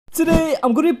Today,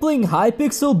 I'm gonna be playing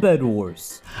Hypixel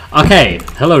Bedwars. Okay,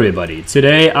 hello everybody.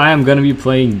 Today I am gonna be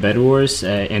playing Bedwars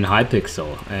in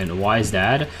Hypixel. And why is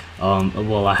that?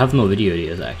 Well, I have no video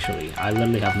ideas actually. I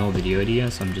literally have no video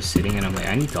ideas. So I'm just sitting and I'm like,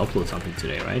 I need to upload something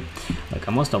today, right? Like,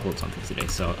 I must upload something today.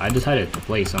 So I decided to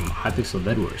play some Hypixel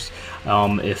Bedwars.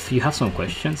 If you have some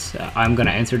questions, I'm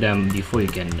gonna answer them before you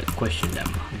can question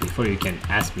them. Before you can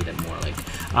ask me them more. Like,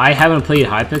 I haven't played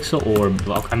Hypixel or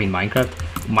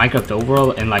Minecraft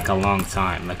overall in like a long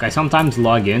time. Like, I sometimes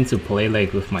log in to play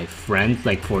like with my friends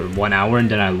like for 1 hour and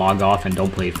then I log off and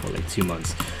don't play for like 2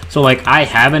 months. So like, I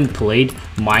haven't played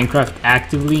Minecraft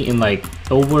actively in like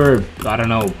over, I don't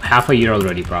know, half a year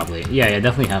already probably. Yeah,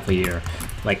 definitely half a year.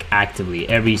 Like, actively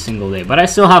every single day, but I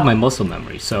still have my muscle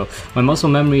memory, so my muscle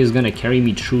memory is gonna carry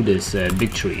me through this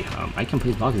victory. I can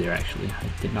place blocks there actually.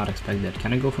 I did not expect that.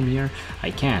 Can I go from here?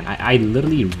 I can. I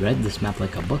literally read this map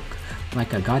like a book.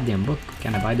 Like a goddamn book.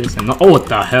 Can I buy this? And no, oh, what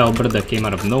the hell, brother, that came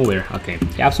out of nowhere. Okay,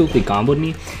 he absolutely comboed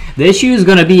me. The issue is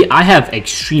gonna be I have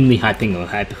extremely high ping on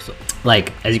Hypixel.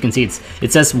 Like, as you can see,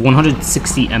 it says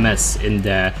 160 ms in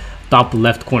the top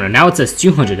left corner. Now it says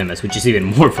 200 ms, which is even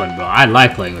more fun, bro. I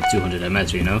like playing with 200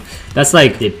 ms, you know? That's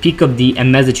like the peak of the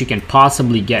ms that you can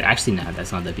possibly get. Actually, nah,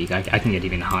 that's not the peak. I can get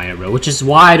even higher, bro, which is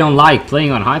why I don't like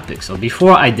playing on Hypixel.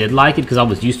 Before, I did like it because I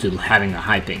was used to having a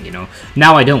high ping, you know?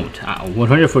 Now I don't.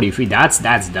 143, that's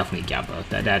definitely cap, bro.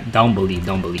 That don't believe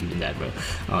in that,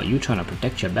 bro. You trying to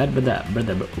protect your bed, brother,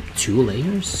 bro. 2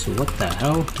 layers? What the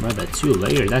hell? Brother, 2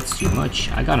 layers, that's too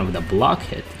much. I got him with a block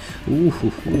hit. Ooh,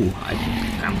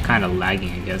 I'm kind of lagging,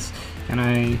 I guess. Can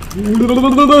I?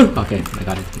 Okay, I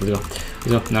got it.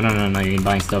 Let's go. No, you ain't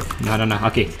buying stuff. No.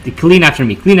 Okay, clean after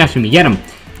me. Get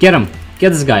him. Get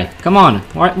this guy. Come on.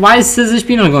 Why is Scissors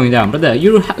Peanut going down, brother?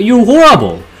 You're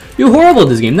horrible. You're horrible at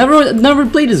this game. Never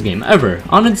played this game ever.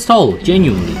 Uninstall,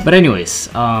 genuinely. But anyways,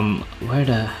 where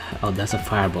the? Oh, that's a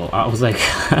fireball. I was like,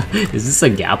 is this a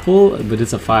gapple? But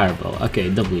it's a fireball. Okay,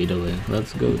 W.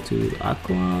 Let's go to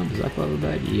Aqua. Does Aqua have a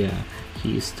bad? Yeah.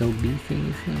 He's still beefing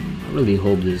with him. I really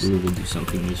hope this will do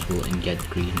something useful and get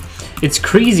green. It's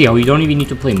crazy how you don't even need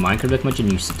to play Minecraft that much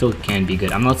and you still can be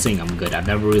good. I'm not saying I'm good. I've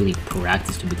never really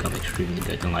practiced to become extremely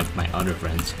good, unlike my other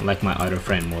friends. Like my other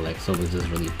friend, more like so doesn't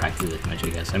really practice that much, I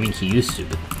guess. I mean, he used to,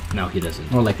 but now he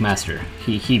doesn't. More like Master.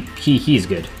 He's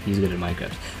good. He's good at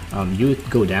Minecraft. You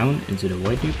go down into the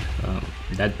white nuke.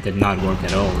 That did not work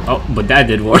at all. Oh, but that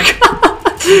did work.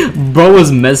 Bro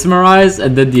was mesmerized,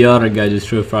 and then the other guy just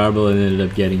threw a fireball and ended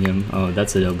up getting him. Oh,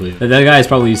 that's a W. That guy is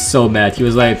probably so mad. He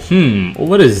was like,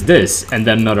 what is this? And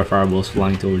then another fireball was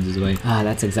flying towards his way. Ah,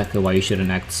 that's exactly why you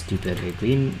shouldn't act stupid. Okay,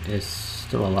 green is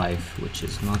still alive, which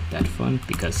is not that fun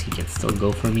because he can still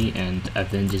go for me and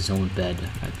avenge his own bed.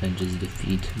 Avenge his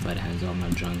defeat by the hands of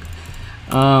IamNotDrunk.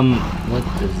 What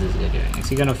is this guy doing? Is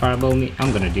he gonna fireball me?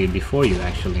 I'm gonna do it before you,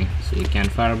 actually. So you can't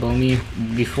fireball me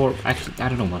before. Actually, I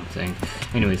don't know what I'm saying.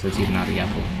 Anyways, let's even out the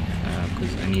apple.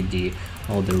 Because I need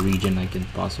all the region I can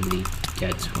possibly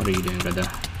get. What are you doing, brother?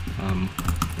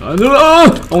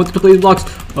 I want to play these blocks.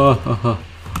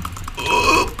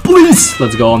 Please!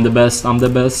 Let's go, I'm the best.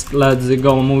 Let's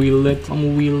go, I'm wheel lit.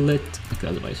 Okay,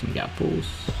 let's buy some gapples.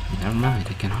 Never mind,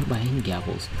 I cannot buy any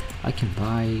gapples. I can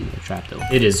buy a trap though.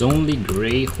 It is only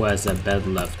Gray who has a bed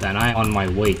left and I'm on my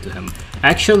way to him.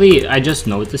 Actually, I just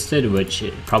noticed it, which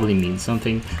probably means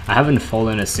something. I haven't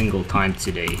fallen a single time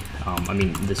today. I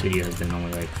mean, this video has been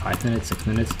only like 5 minutes, 6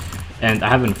 minutes. And I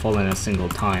haven't fallen a single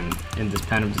time in the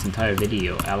span of this entire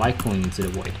video. I like falling into the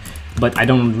void, but I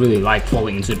don't really like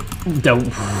falling into the...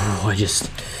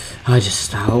 I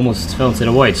almost fell into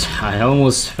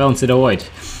the void.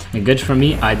 And good for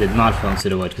me, I did not fall into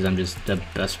the void because I'm just the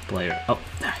best player. Oh,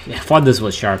 I thought this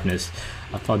was sharpness.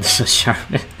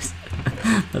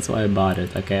 That's why I bought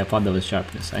it. Okay, I thought that was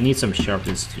sharpness. I need some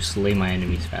sharpness to slay my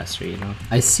enemies faster, you know?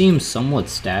 I seem somewhat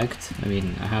stacked. I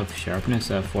mean, I have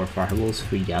sharpness, I have 4 fireballs,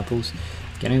 3 apples.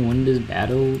 Can I win this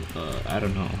battle? I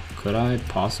don't know. Could I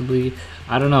possibly?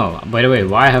 I don't know. By the way,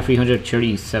 why I have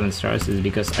 337 stars is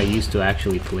because I used to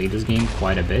actually play this game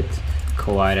quite a bit.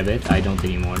 I don't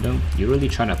anymore though. You really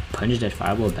trying to punch that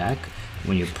fireball back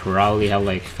when you probably have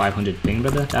like 500 ping,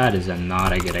 brother? That is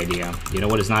not a good idea. You know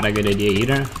what is not a good idea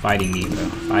either? Fighting me, bro.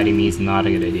 Fighting me is not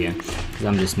a good idea because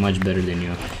I'm just much better than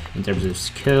you in terms of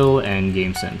skill and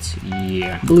game sense.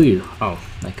 Yeah. Blue. Oh,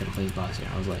 I could have played boss here.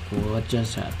 I was like, what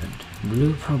just happened?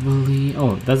 Blue probably.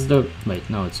 Oh, that's the. Wait,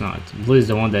 no, it's not. Blue is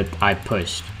the one that I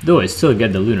pushed. Though I still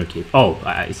get the lunar cape. Oh,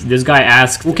 this guy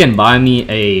asked who can buy me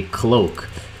a cloak.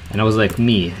 And I was like,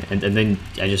 me, and then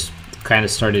I just kind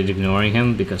of started ignoring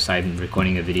him because I'm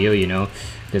recording a video, you know,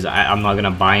 because I'm not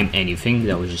gonna buy him anything.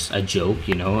 That was just a joke,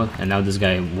 you know. And now this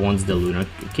guy wants the lunar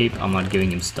cape. I'm not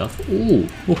giving him stuff. Ooh,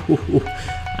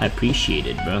 I appreciate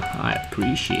it, bro. I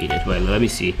appreciate it. Wait, let me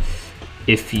see.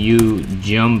 If you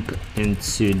jump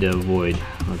into the void,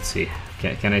 let's see.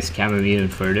 Can I scam him even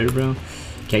further, bro?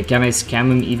 Can I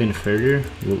scam him even further?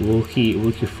 Will he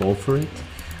fall for it?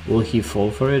 Will he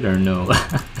fall for it or no?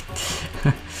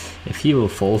 If he will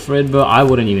fall for it, bro, I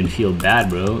wouldn't even feel bad,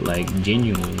 bro. Like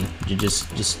genuinely,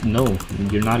 just no,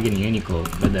 you're not getting any cloak.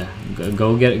 But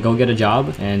go get a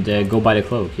job and go buy the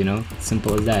cloak. You know,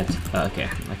 simple as that. Okay,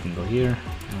 I can go here.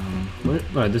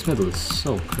 Bro, this middle is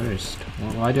so cursed.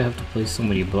 Why do I have to place so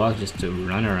many blocks just to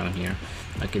run around here?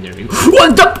 Okay, there we go.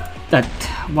 What the?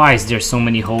 Why is there so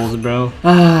many holes, bro?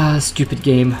 Ah, stupid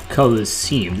game.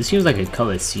 Colosseum. This seems like a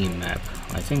Colosseum map.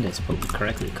 I think that's probably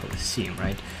correctly Colosseum,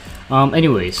 right?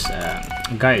 Anyways,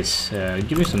 guys,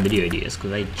 give me some video ideas,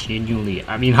 because I genuinely,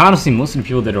 I mean, honestly, most of the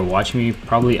people that are watching me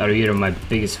probably are either my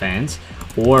biggest fans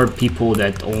or people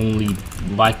that only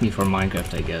like me for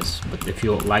Minecraft, I guess. But if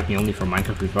you like me only for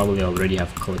Minecraft, you probably already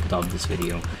have clicked off this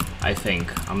video. I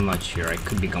think. I'm not sure. I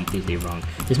could be completely wrong.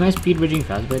 Is my speed bridging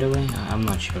fast, by the way? I'm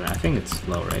not sure. I think it's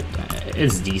slow, right?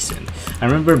 It's decent. I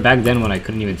remember back then when I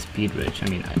couldn't even speed bridge. I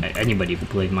mean, anybody who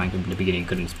played Minecraft in the beginning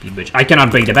couldn't speed bridge. I cannot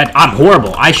break the bed. I'm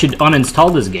horrible. I should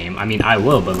uninstall this game. I mean, I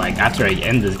will, but like after I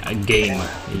end this game.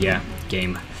 Yeah,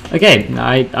 game. Okay,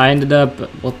 I ended up...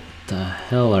 What the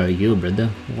hell are you, brother?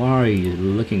 Why are you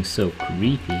looking so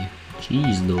creepy?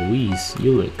 Jeez Louise,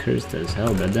 you look cursed as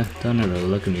hell, brother. Don't ever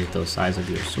look at me with those eyes of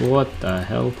yours. What the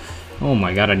hell? Oh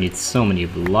my god, I need so many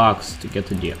blocks to get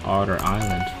to the outer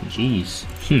island. Jeez.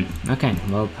 Okay,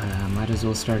 well, might as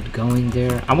well start going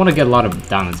there. I want to get a lot of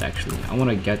diamonds, actually. I want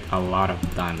to get a lot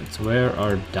of diamonds. Where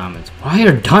are diamonds? Why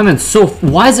are diamonds so...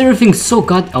 Why is everything so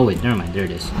Oh wait, never mind, there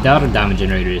it is. The outer diamond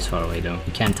generator is far away, though.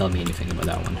 You can't tell me anything about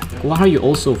that one. Why are you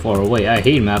all so far away? I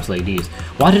hate maps like these.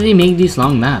 Why do they make these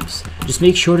long maps? Just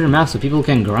make shorter maps so people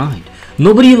can grind.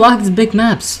 Nobody likes big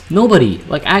maps. Nobody.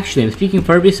 Like, actually, I'm speaking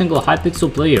for every single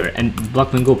Hypixel player and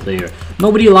Blockman player.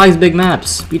 Nobody likes big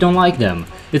maps. We don't like them.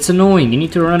 It's annoying. You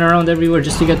need to run around everywhere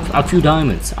just to get a few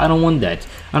diamonds. I don't want that.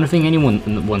 I don't think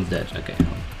anyone wants that. Okay,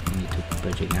 I need to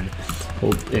bridge again.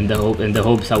 In the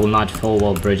hopes I will not fall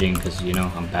while bridging, because you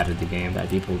know I'm bad at the game. Bad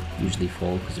people usually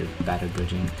fall because they're bad at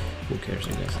bridging. Who cares?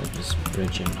 I guess I'll just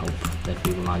bridge and hope that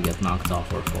we will not get knocked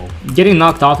off or fall. Getting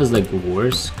knocked off is like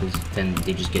worse, because then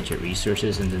they just get your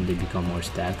resources and then they become more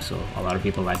stacked. So a lot of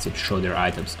people like to throw their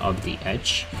items up the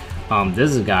edge.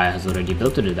 This guy has already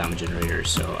built the diamond generator,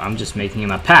 so I'm just making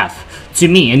him a path to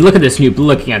me. And look at this noob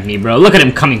looking at me, bro. Look at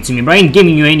him coming to me, bro. I ain't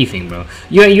giving you anything, bro.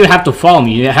 You have to follow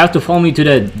me. You have to follow me to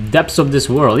the depths of this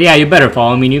world. Yeah, you better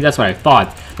follow me, noob. That's what I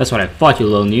thought. That's what I thought, you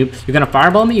little noob. You're gonna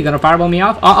fireball me? You're gonna fireball me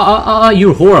off?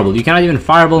 You're horrible. You cannot even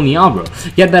fireball me off,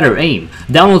 bro. Get better aim.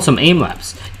 Download some aim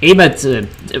labs. Aim at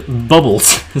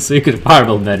bubbles so you could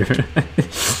fireball better.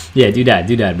 Yeah, do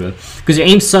that, bro. Because your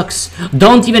aim sucks.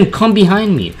 Don't even come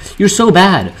behind me. You're so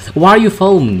bad. Why are you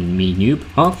following me, noob?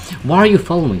 Huh? Why are you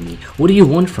following me? What do you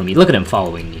want from me? Look at him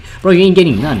following me. Bro, you ain't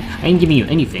getting none. I ain't giving you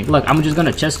anything. Look, I'm just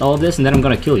gonna chest all of this and then I'm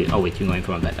gonna kill you. Oh wait, you're going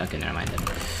for a bet. Okay, never mind then.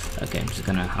 Okay,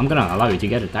 I'm gonna allow you to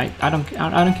get it. I don't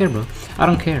care, bro. I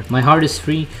don't care. My heart is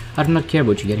free. I do not care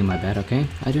about you getting my bet, okay?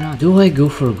 I do not. Do I go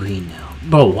for green now?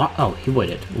 Bro, what? Oh, he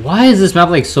waited. Why is this map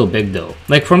like so big though?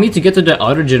 Like for me to get to the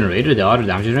outer generator, the outer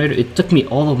diamond generator, it took me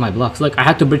all of my blocks. Like I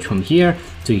had to bridge from here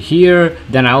to here.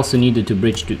 Then I also needed to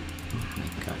bridge to... Oh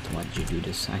my god, why did you do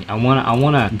this? I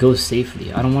wanna go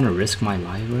safely. I don't wanna risk my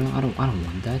life, bro. I don't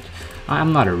want that.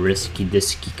 I'm not a risky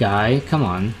guy. Come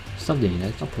on. Stop doing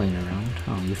that. Stop playing around.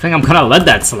 Oh, you think I'm gonna let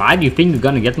that slide? You think you're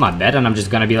gonna get my bet and I'm just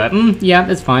gonna be like, yeah,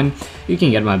 it's fine. You can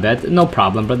get my bet. No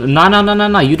problem, brother.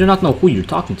 No. You do not know who you're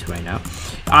talking to right now.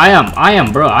 I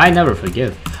am, bro. I never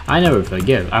forgive.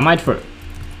 I might for...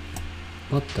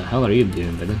 What the hell are you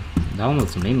doing, brother? Download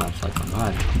some aim maps, like, my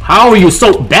god. How are you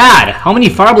so bad? How many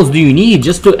fireballs do you need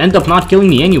just to end up not killing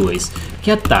me anyways?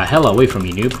 Get the hell away from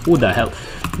me, noob. Who the hell?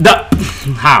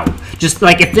 How? Just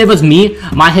like if it was me,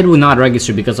 my head would not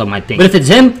register because of my thing. But if it's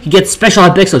him, he gets special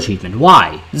Hypixel treatment.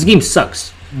 Why? This game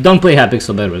sucks. Don't play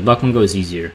Hypixel Bedwars. Blockman is easier.